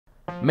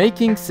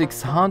Making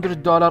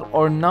 $600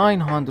 or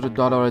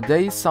 $900 a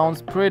day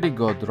sounds pretty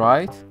good,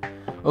 right?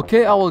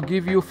 Okay, I will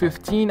give you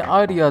 15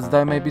 ideas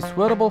that may be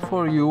suitable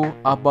for you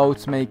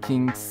about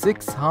making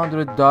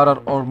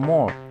 $600 or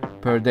more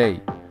per day.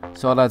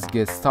 So let's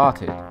get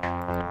started.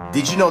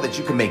 Did you know that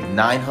you can make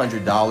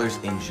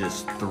 $900 in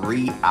just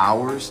 3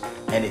 hours?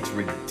 And it's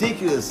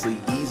ridiculously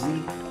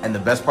easy. And the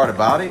best part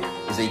about it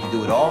is that you can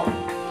do it all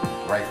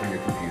right from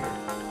your computer.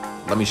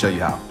 Let me show you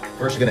how.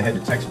 First, you're gonna head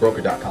to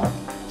textbroker.com.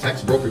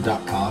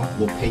 Textbroker.com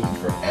will pay you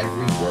for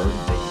every word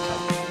that you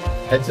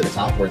type. Head to the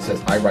top where it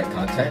says I write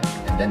content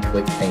and then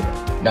click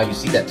payment. Now you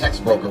see that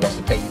Textbroker wants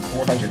to pay you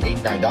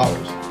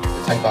 $489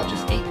 to type out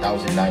just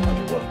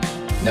 8,900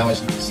 words. Now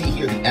as you can see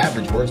here, the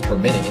average words per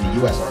minute in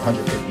the US are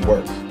 150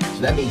 words.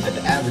 So that means that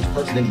the average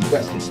person in the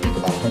US can speak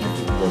about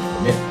 150 words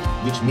per minute,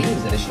 which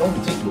means that it should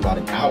only take you about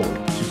an hour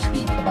to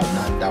speak about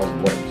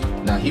 9,000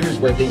 words. Now here's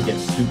where things get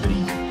stupid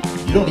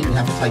easy. You don't even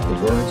have to type the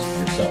words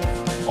yourself.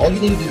 All you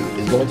need to do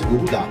is go into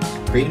Google Docs,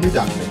 create a new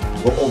document,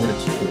 go over to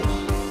Tools,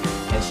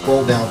 and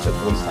scroll down to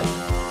Voice Typing.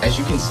 As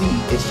you can see,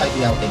 it's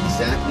typing out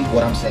exactly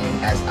what I'm saying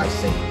as I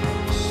say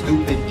it.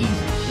 Stupid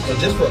easy. So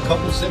just for a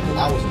couple simple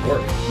hours of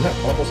work, you have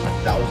almost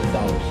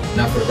 $1,000.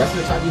 Now for the rest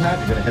of the time you have,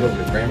 you're gonna head over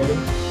to Grammarly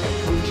and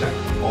proof check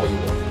all you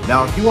want.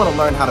 Now if you wanna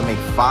learn how to make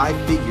 5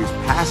 figures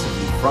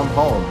passively from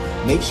home,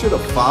 make sure to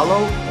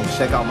follow and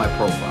check out my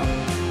profile.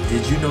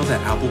 Did you know that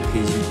Apple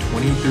pays you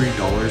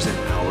 $23 an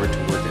hour to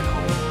work at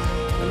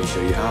home? Let me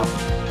show you how.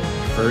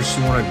 First,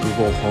 you want to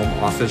Google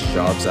Home Office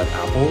jobs at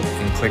Apple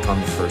and click on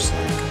the first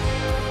link.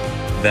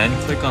 Then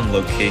click on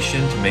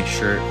location to make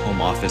sure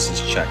Home Office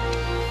is checked.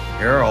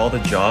 Here are all the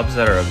jobs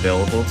that are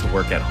available to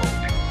work at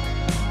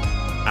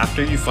home.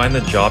 After you find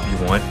the job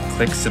you want,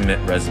 click Submit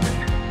Resume.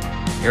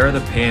 Here are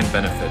the pay and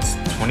benefits,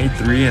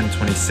 $23 and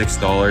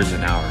 $26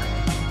 an hour.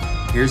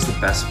 Here's the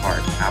best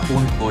part, Apple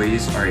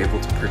employees are able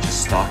to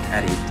purchase stock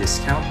at a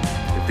discount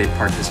if they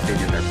participate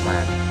in their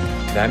plan.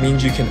 That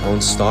means you can own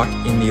stock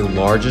in the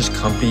largest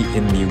company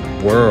in the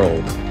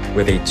world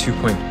with a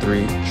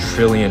 $2.3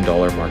 trillion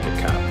market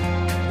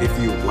cap. If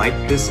you like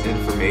this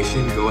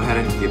information, go ahead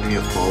and give me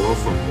a follow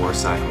for more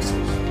side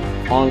hustles.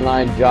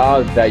 Online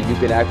jobs that you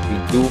can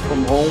actually do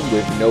from home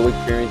with no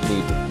experience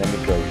needed. Let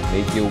me show you.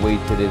 Make your way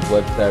to this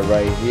website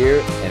right here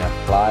and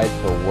apply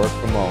to work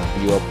from home.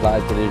 When you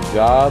apply to this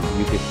job,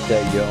 you can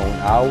set your own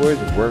hours,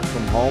 work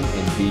from home,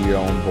 and be your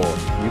own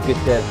boss. You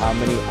can set how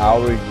many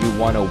hours you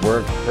want to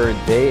work per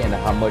day and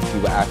how much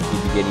you will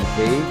actually be getting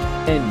paid.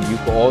 And you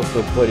can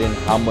also put in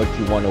how much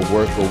you want to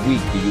work a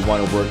week. Do you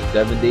want to work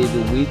 7 days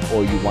a week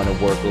or you want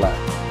to work less?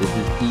 This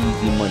is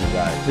easy money,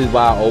 guys. This is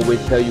why I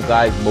always tell you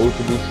guys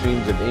multiple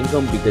streams of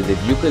income, because if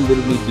you can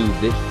literally do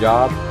this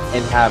job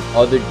and have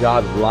other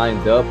jobs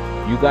lined up,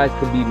 you guys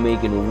could be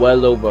making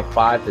well over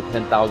 $5,000 to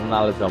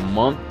 $10,000 a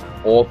month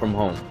all from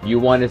home. You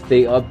want to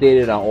stay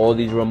updated on all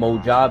these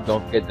remote jobs,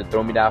 don't forget to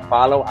throw me that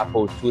follow. I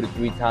post 2 to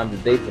 3 times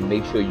a day to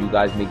make sure you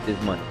guys make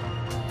this money.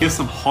 Here's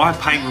some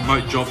high-paying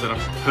remote jobs that are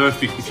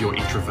perfect if you're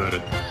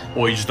introverted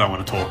or you just don't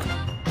want to talk.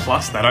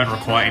 Plus, they don't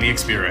require any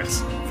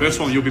experience. First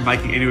one, you'll be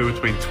making anywhere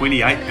between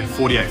 $28 and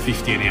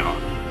 $48.50 an hour.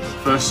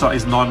 First site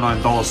is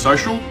 $99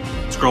 Social.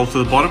 Scroll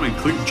to the bottom and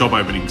click Job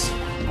Openings.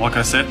 Like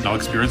I said, no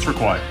experience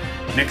required.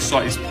 Next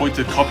site is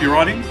Pointed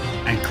Copywriting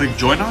and click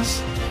Join Us.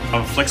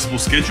 Have a flexible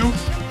schedule.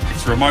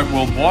 It's remote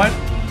worldwide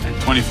and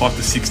 $25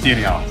 to $60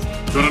 an hour.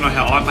 If you want to know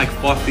how I make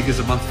 5 figures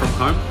a month from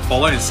home,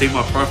 follow and see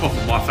my profile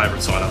for my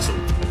favorite side hustle.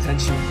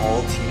 Attention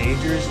all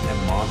teenagers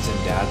and moms and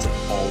dads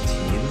of all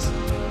teens.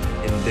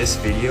 In this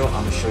video,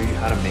 I'm going to show you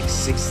how to make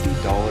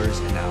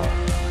 $60 an hour.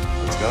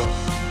 Let's go.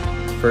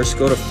 First,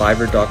 go to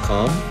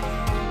Fiverr.com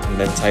and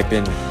then type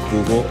in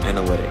Google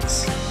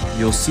Analytics.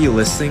 You'll see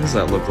listings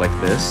that look like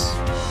this.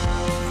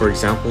 For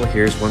example,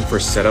 here's one for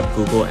Setup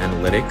Google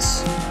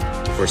Analytics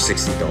for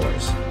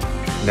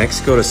 $60.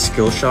 Next, go to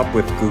Skillshop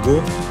with Google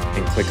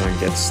and click on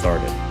Get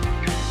Started.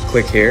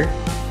 Click here.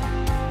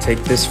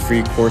 Take this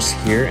free course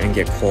here and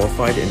get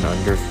qualified in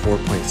under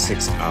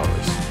 4.6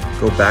 hours.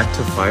 Go back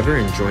to Fiverr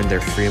and join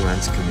their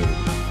freelance community.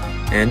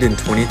 And in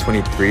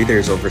 2023,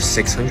 there's over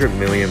 600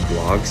 million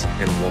blogs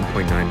and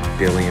 1.9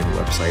 billion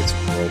websites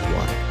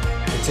worldwide.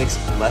 It takes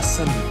less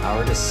than an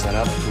hour to set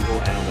up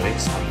Google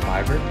Analytics on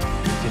Fiverr.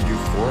 You can do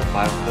 4 or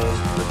 5 of those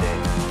per day.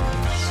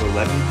 So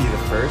let me be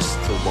the first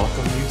to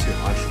welcome you to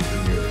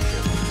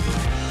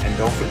entrepreneurship. And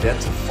don't forget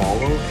to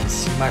follow and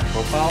see my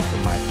profile for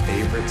my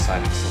favorite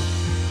side hustle.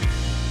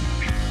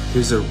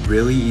 Here's a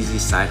really easy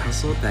side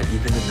hustle that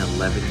even an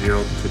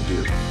 11-year-old could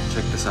do.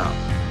 Check this out.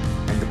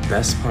 And the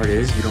best part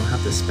is you don't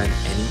have to spend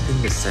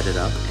anything to set it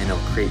up and it'll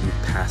create you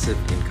passive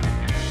income.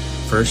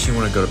 First, you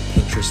want to go to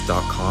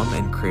Pinterest.com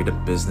and create a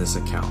business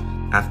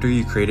account. After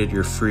you created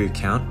your free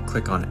account,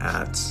 click on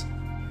Ads.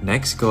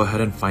 Next, go ahead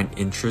and find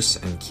interests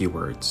and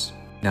keywords.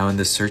 Now in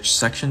the search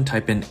section,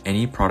 type in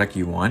any product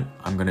you want.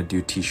 I'm going to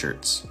do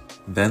t-shirts.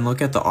 Then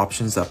look at the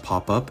options that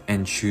pop up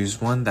and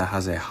choose one that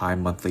has a high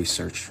monthly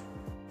search.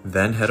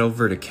 Then head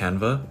over to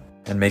Canva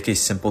and make a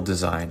simple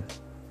design.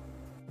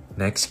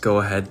 Next, go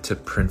ahead to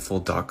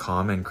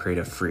Printful.com and create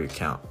a free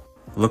account.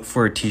 Look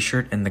for a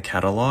t-shirt in the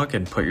catalog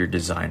and put your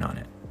design on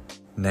it.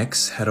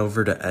 Next, head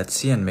over to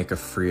Etsy and make a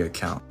free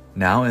account.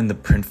 Now in the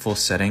Printful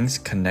settings,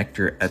 connect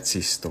your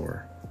Etsy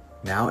store.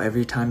 Now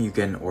every time you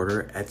get an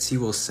order, Etsy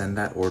will send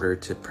that order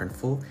to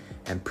Printful,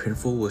 and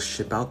Printful will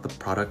ship out the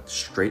product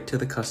straight to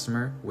the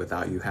customer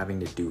without you having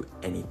to do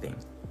anything.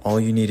 All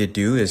you need to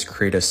do is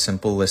create a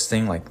simple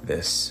listing like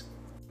this.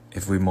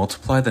 If we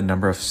multiply the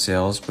number of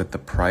sales with the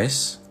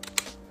price,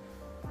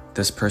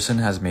 this person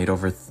has made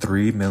over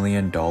 $3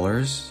 million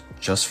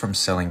just from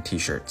selling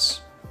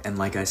t-shirts. And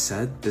like I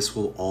said, this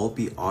will all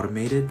be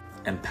automated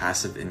and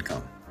passive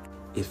income.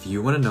 If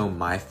you want to know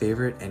my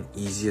favorite and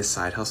easiest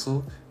side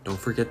hustle, don't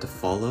forget to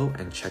follow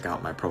and check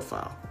out my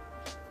profile.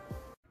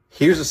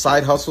 Here's a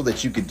side hustle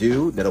that you could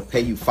do that'll pay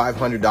you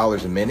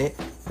 $500 a minute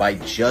by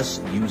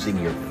just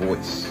using your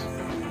voice.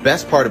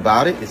 Best part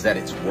about it is that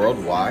it's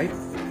worldwide,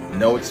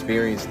 no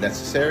experience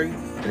necessary,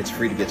 and it's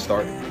free to get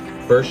started.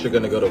 First, you're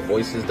going to go to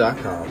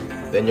voices.com,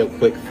 then you'll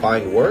click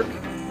find work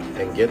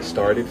and get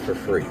started for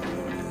free.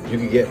 You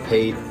can get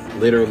paid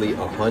literally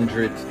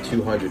 $100 to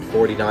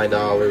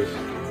 $249,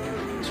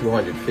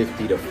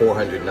 $250 to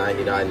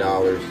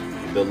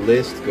 $499. The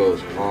list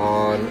goes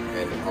on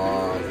and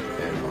on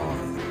and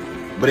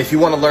on. But if you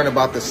want to learn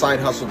about the side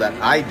hustle that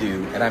I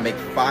do, and I make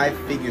 5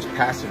 figures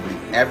passively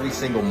every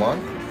single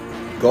month,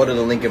 go to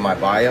the link in my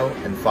bio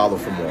and follow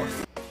for more.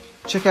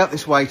 Check out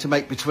this way to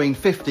make between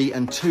 £50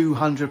 and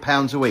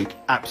 £200 a week,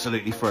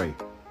 absolutely free.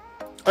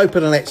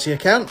 Open an Etsy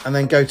account and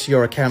then go to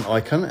your account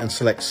icon and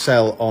select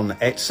sell on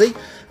Etsy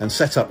and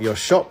set up your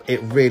shop. It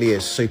really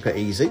is super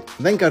easy.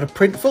 Then go to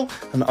Printful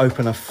and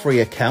open a free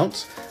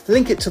account.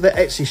 Link it to the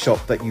Etsy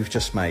shop that you've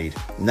just made.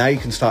 Now you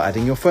can start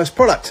adding your first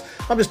product.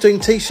 I'm just doing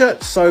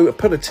t-shirts, so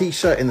put a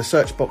t-shirt in the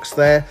search box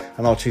there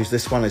and I'll choose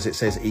this one as it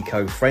says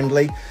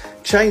eco-friendly.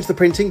 Change the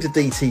printing to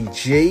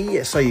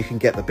DTG so you can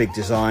get the big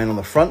design on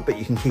the front, but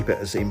you can keep it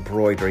as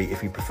embroidery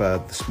if you prefer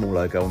the small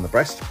logo on the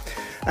breast.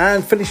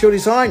 And finish your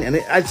design and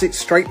it adds it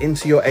straight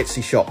into your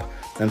Etsy shop.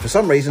 And for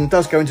some reason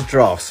does go into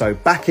drafts. So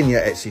back in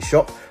your Etsy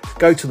shop,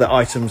 go to the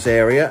items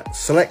area,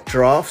 select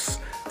drafts,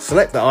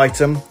 select the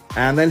item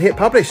and then hit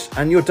publish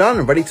and you're done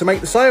and ready to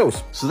make the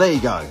sales. So there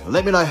you go.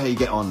 Let me know how you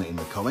get on in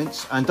the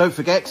comments and don't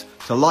forget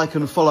to like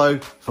and follow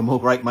for more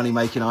great money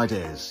making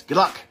ideas. Good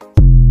luck.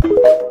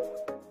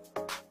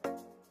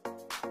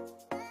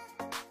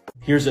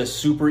 Here's a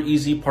super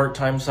easy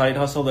part-time side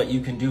hustle that you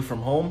can do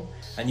from home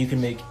and you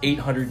can make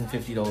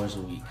 $850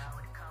 a week.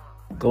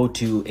 Go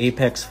to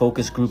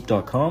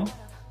apexfocusgroup.com.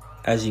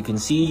 As you can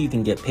see, you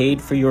can get paid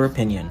for your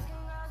opinion.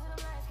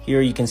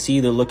 Here you can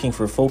see they're looking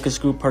for focus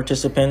group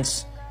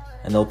participants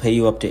and they'll pay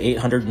you up to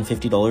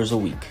 $850 a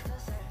week.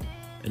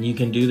 And you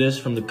can do this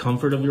from the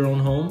comfort of your own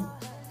home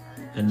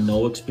and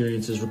no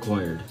experience is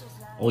required.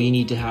 All you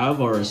need to have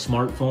are a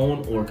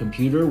smartphone or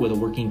computer with a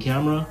working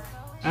camera,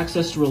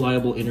 access to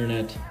reliable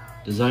internet,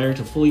 desire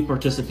to fully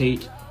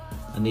participate,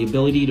 and the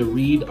ability to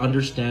read,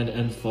 understand,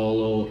 and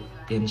follow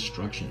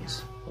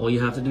instructions. All you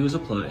have to do is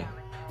apply.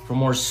 For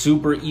more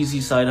super easy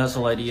side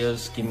hustle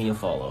ideas, give me a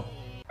follow.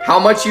 How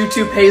much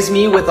YouTube pays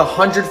me with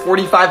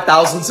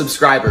 145,000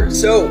 subscribers.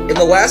 So, in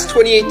the last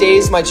 28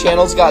 days, my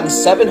channel's gotten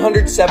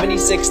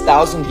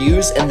 776,000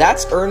 views, and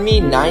that's earned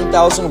me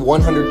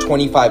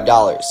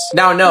 $9,125.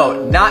 Now,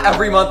 no, not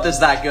every month is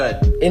that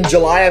good. In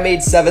July, I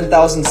made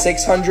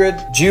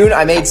 7,600. June,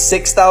 I made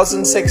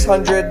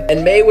 6,600.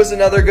 And May was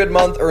another good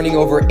month, earning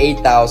over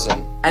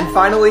 8,000. And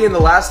finally, in the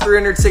last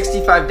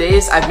 365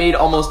 days, I've made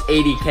almost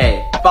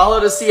 80K. Follow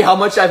to see how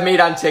much I've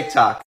made on TikTok.